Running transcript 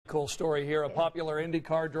Cool story here. A popular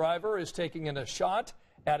IndyCar driver is taking in a shot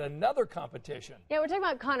at another competition. Yeah, we're talking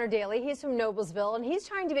about Conor Daly. He's from Noblesville, and he's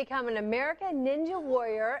trying to become an American Ninja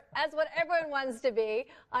Warrior, as what everyone wants to be,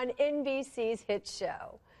 on NBC's hit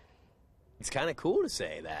show. It's kind of cool to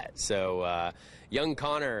say that. So young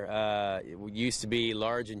Conor used to be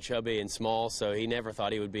large and chubby and small, so he never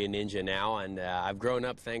thought he would be a ninja now. And I've grown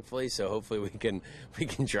up, thankfully, so hopefully we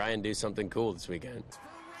can try and do something cool this weekend.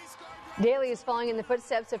 Daly is following in the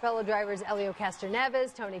footsteps of fellow drivers Elio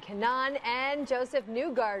Castroneves, Tony Kanaan, and Joseph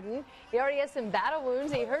Newgarden. He already has some battle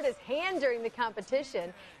wounds. He hurt his hand during the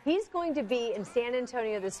competition. He's going to be in San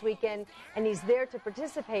Antonio this weekend, and he's there to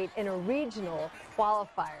participate in a regional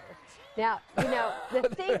qualifier. Now, you know, the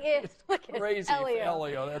thing is, look at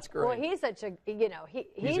Elio, that's great. Well, he's such a, you know,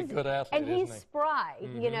 he's a good athlete, and he's spry.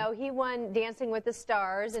 You know, he won Dancing with the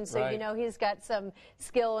Stars, and so, you know, he's got some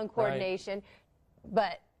skill and coordination.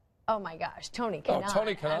 But oh my gosh, Tony Kanaan. Oh,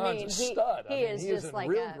 Tony Kanaan's a stud. He is just like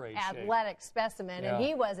an athletic specimen, and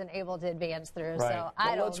he wasn't able to advance through. So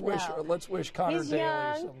I don't know. Let's wish Conor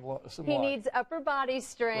Daly some He luck. needs upper body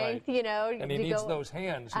strength, you know. And he needs those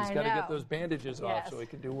hands. He's got to get those bandages off so he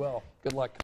can do well. Good luck.